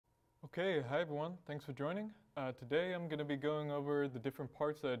Okay, hi everyone, thanks for joining. Today I'm going to be going over the different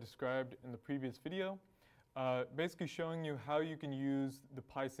parts that I described in the previous video, basically showing you how you can use the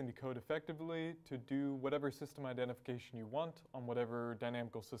PySINDy code effectively to do whatever system identification you want on whatever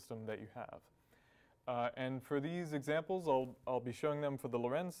dynamical system that you have. And for these examples, I'll be showing them for the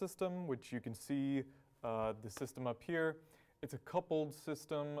Lorentz system, which you can see the system up here. It's a coupled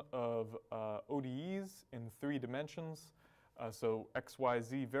system of ODEs in 3 dimensions. So x, y,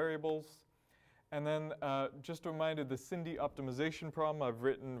 z variables. And then just a reminder, the SINDy optimization problem I've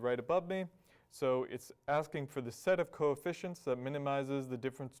written right above me. So it's asking for the set of coefficients that minimizes the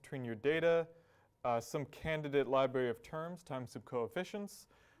difference between your data, some candidate library of terms times some coefficients.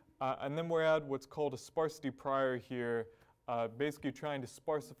 And then we're at what's called a sparsity prior here, basically trying to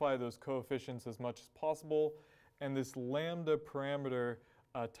sparsify those coefficients as much as possible. And this lambda parameter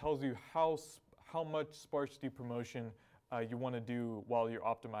tells you how much sparsity promotion you want to do while you're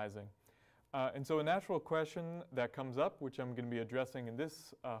optimizing. And so a natural question that comes up, which I'm going to be addressing in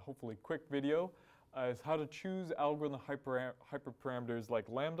this hopefully quick video, is how to choose algorithm hyperparameters like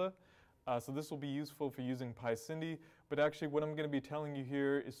lambda. So this will be useful for using PySINDy, but actually what I'm going to be telling you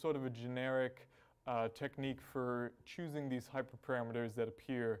here is sort of a generic technique for choosing these hyperparameters that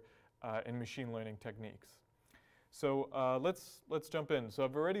appear in machine learning techniques. So let's jump in. So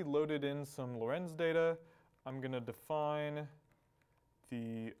I've already loaded in some Lorentz data. I'm going to define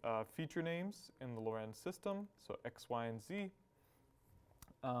the feature names in the Lorentz system, so x, y, and z.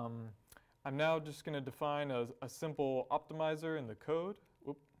 I'm now just going to define a simple optimizer in the code.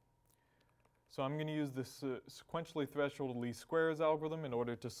 Whoop. So I'm going to use this sequentially threshold least squares algorithm in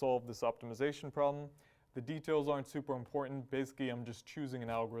order to solve this optimization problem. The details aren't super important. Basically, I'm just choosing an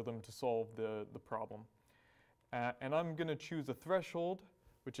algorithm to solve the problem. And I'm going to choose a threshold,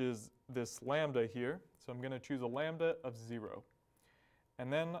 which is this lambda here. So I'm going to choose a lambda of 0.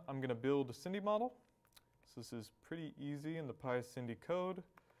 And then I'm going to build a SINDy model. So this is pretty easy in the PySINDy code.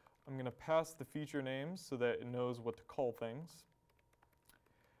 I'm going to pass the feature names so that it knows what to call things.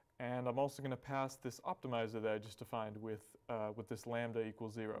 And I'm also going to pass this optimizer that I just defined with this lambda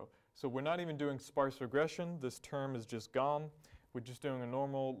equals 0. So we're not even doing sparse regression. This term is just gone. We're just doing a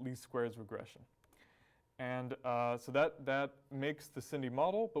normal least squares regression. And so that makes the SINDy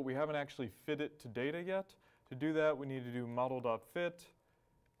model, but we haven't actually fit it to data yet. To do that, we need to do model.fit,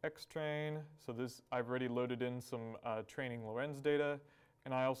 xtrain. So this, I've already loaded in some training Lorentz data,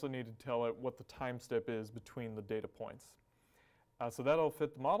 and I also need to tell it what the time step is between the data points. So that'll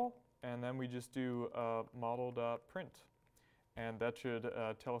fit the model, and then we just do model.print. And that should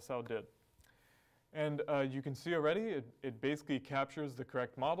tell us how it did. And you can see already, it basically captures the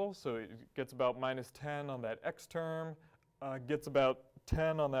correct model. So it gets about -10 on that x term, gets about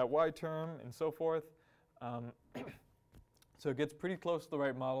 10 on that y term, and so forth. So it gets pretty close to the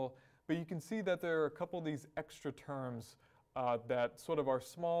right model. But you can see that there are a couple of these extra terms that sort of are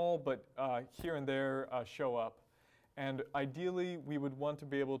small, but here and there show up. And ideally, we would want to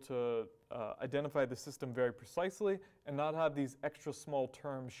be able to identify the system very precisely and not have these extra small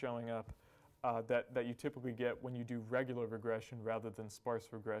terms showing up that you typically get when you do regular regression rather than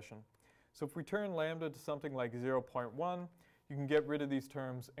sparse regression. So if we turn lambda to something like 0.1, you can get rid of these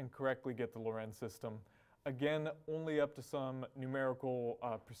terms and correctly get the Lorentz system. Again, only up to some numerical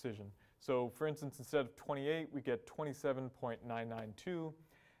precision. So for instance, instead of 28, we get 27.992.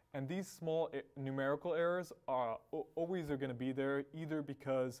 And these small numerical errors always are going to be there, either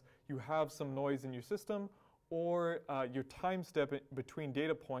because you have some noise in your system or your time step between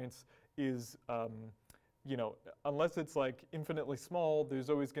data points is, unless it's like infinitely small, there's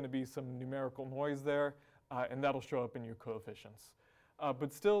always going to be some numerical noise there, and that'll show up in your coefficients.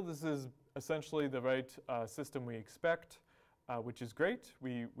 But still, this is essentially the right system we expect, which is great.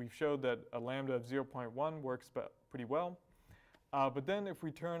 We've showed that a lambda of 0.1 works pretty well. But then if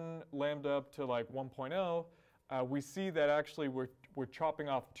we turn lambda up to like 1.0, we see that actually we're chopping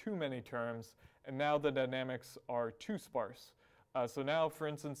off too many terms, and now the dynamics are too sparse. So now, for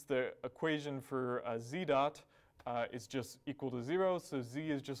instance, the equation for z dot is just equal to 0, so z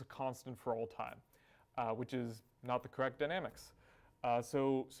is just a constant for all time, which is not the correct dynamics.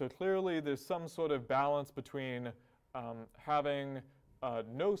 So clearly there's some sort of balance between having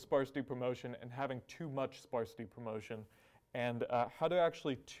no sparsity promotion and having too much sparsity promotion, and how to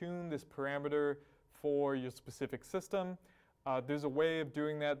actually tune this parameter for your specific system. There's a way of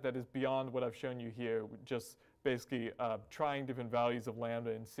doing that that is beyond what I've shown you here, just basically trying different values of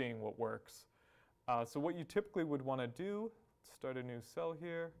lambda and seeing what works. So what you typically would want to do, start a new cell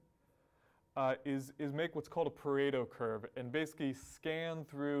here, is make what's called a Pareto curve and basically scan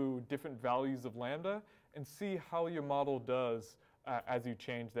through different values of lambda and see how your model does as you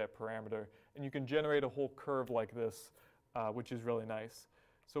change that parameter. And you can generate a whole curve like this, which is really nice.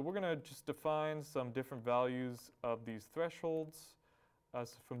 So we're going to just define some different values of these thresholds.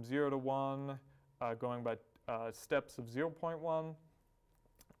 So from 0 to 1, going by steps of 0.1.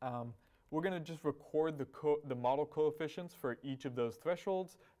 We're going to just record the model coefficients for each of those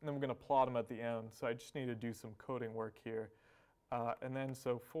thresholds, and then we're going to plot them at the end. So I just need to do some coding work here. And then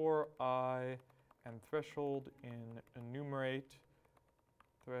so for I and threshold in enumerate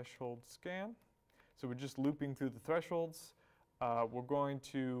threshold scan. So we're just looping through the thresholds. We're going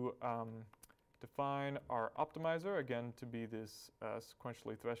to define our optimizer, again, to be this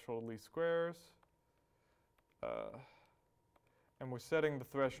sequentially threshold least squares. And we're setting the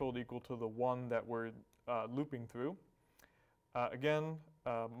threshold equal to the one that we're looping through. Again,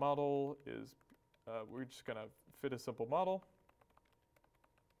 model is, we're just going to fit a simple model.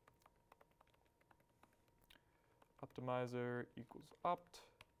 Optimizer equals opt.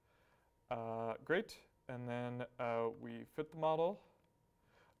 Great. And then we fit the model.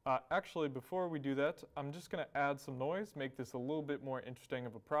 Actually, before we do that, I'm just going to add some noise, make this a little bit more interesting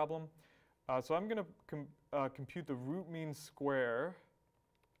of a problem. So I'm going to compute the root mean square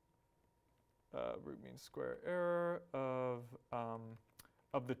error of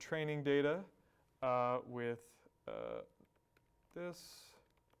the training data with this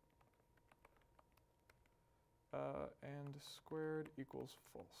and squared equals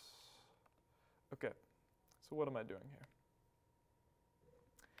false. Okay, so what am I doing here?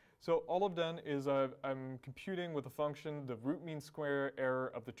 So all I've done is I'm computing with a function the root mean square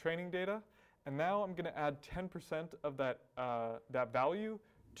error of the training data, and now I'm going to add 10% of that value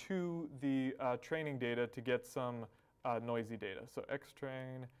to the training data to get some noisy data. So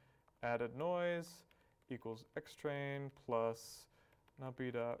xtrain added noise equals xtrain plus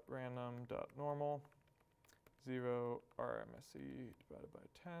numpy.random.normal 0 RMSE divided by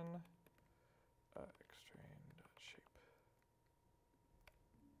 10 xtrain.shape.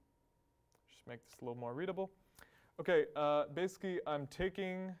 Just make this a little more readable. Okay, basically I'm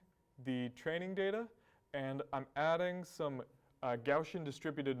taking the training data and I'm adding some Gaussian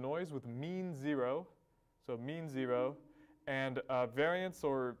distributed noise with mean 0, so mean 0, and variance,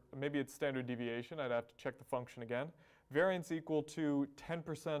 or maybe it's standard deviation, I'd have to check the function again, variance equal to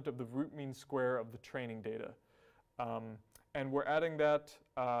 10% of the root mean square of the training data. And we're adding that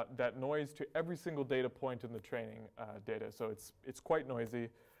noise to every single data point in the training data, so it's quite noisy.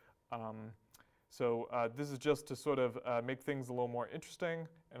 So this is just to sort of make things a little more interesting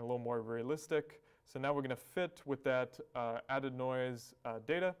and a little more realistic. So now we're going to fit with that added noise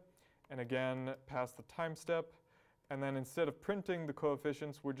data, and again pass the time step. And then instead of printing the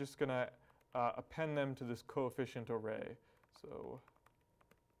coefficients, we're just going to append them to this coefficient array. So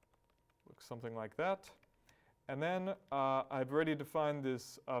looks something like that. And then I've already defined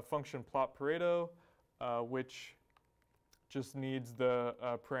this function plot Pareto, which just needs the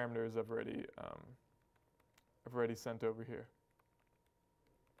parameters I've already sent over here.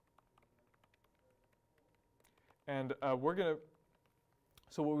 And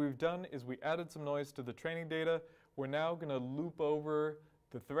so what we've done is we added some noise to the training data. We're now going to loop over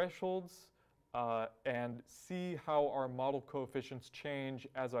the thresholds and see how our model coefficients change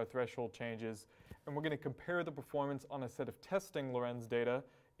as our threshold changes. And we're going to compare the performance on a set of testing Lorenz data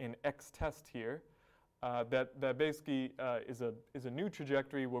in XTest here. That basically is a new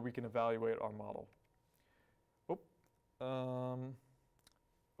trajectory where we can evaluate our model.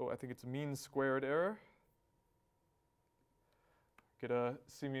 I think it's mean squared error. Get to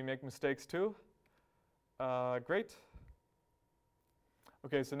see me make mistakes too. Great.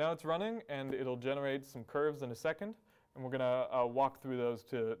 Okay, so now it's running, and it'll generate some curves in a second. And we're going to walk through those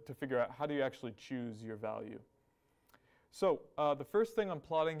to figure out how do you actually choose your value. So the first thing I'm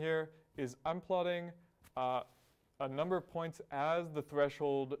plotting here is I'm plotting a number of points as the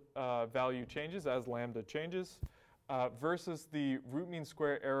threshold value changes, as lambda changes, versus the root mean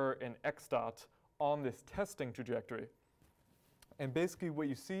square error in x dot on this testing trajectory. And basically what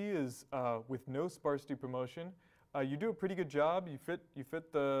you see is with no sparsity promotion, you do a pretty good job. You fit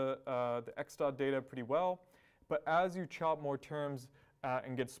the x dot data pretty well. But as you chop more terms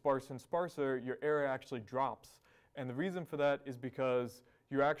and get sparse and sparser, your error actually drops. And the reason for that is because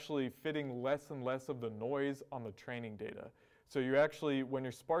you're actually fitting less and less of the noise on the training data. So you're actually, when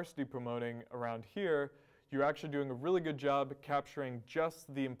you're sparsity promoting around here, you're actually doing a really good job capturing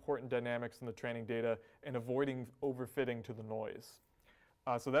just the important dynamics in the training data and avoiding overfitting to the noise.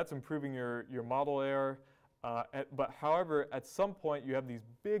 So that's improving your model error. But however, at some point, you have these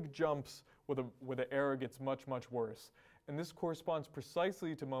big jumps where the error gets much, much worse. And this corresponds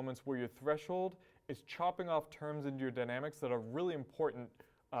precisely to moments where your threshold is chopping off terms into your dynamics that are really important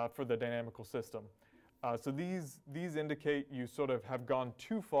for the dynamical system. So these indicate you sort of have gone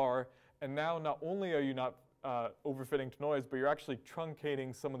too far, and now not only are you not overfitting to noise, but you're actually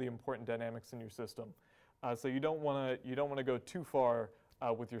truncating some of the important dynamics in your system. So you don't want to go too far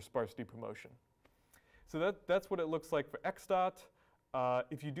with your sparsity promotion. So that's what it looks like for x dot.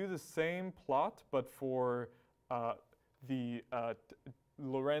 If you do the same plot, but for the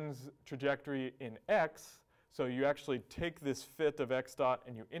Lorentz trajectory in x, so you actually take this fit of x dot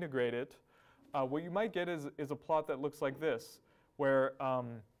and you integrate it, what you might get is a plot that looks like this, where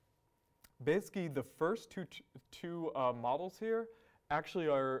basically the first two models here actually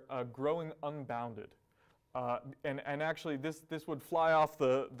are growing unbounded. And actually this would fly off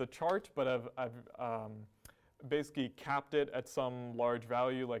the chart, but I've basically capped it at some large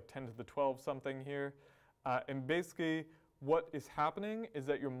value, like 10 to the 12 something here. And basically what is happening is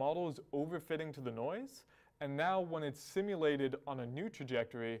that your model is overfitting to the noise, and now when it's simulated on a new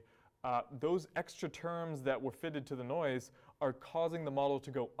trajectory, those extra terms that were fitted to the noise are causing the model to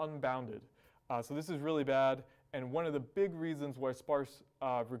go unbounded. So this is really bad, and one of the big reasons why sparse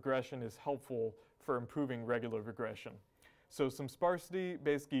regression is helpful for improving regular regression. So some sparsity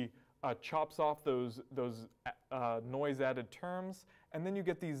basically chops off those noise-added terms, and then you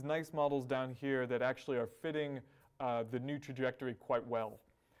get these nice models down here that actually are fitting the new trajectory quite well.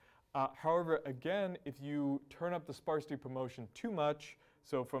 However, again, if you turn up the sparsity promotion too much,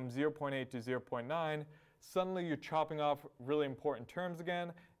 so from 0.8 to 0.9, suddenly you're chopping off really important terms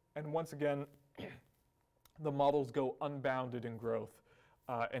again, and once again, the models go unbounded in growth.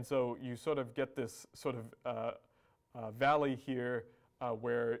 And so you sort of get this sort of valley here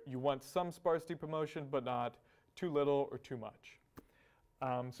where you want some sparsity promotion, but not too little or too much.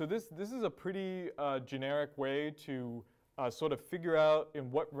 So this is a pretty generic way to sort of figure out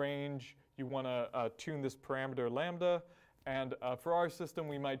in what range you want to tune this parameter lambda. And for our system,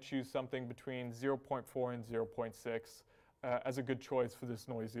 we might choose something between 0.4 and 0.6 as a good choice for this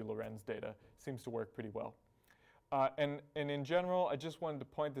noisy Lorentz data. Seems to work pretty well. And in general, I just wanted to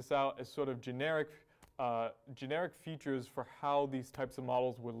point this out as sort of generic features for how these types of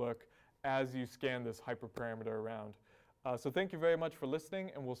models would look as you scan this hyperparameter around. So thank you very much for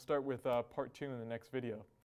listening, and we'll start with part 2 in the next video.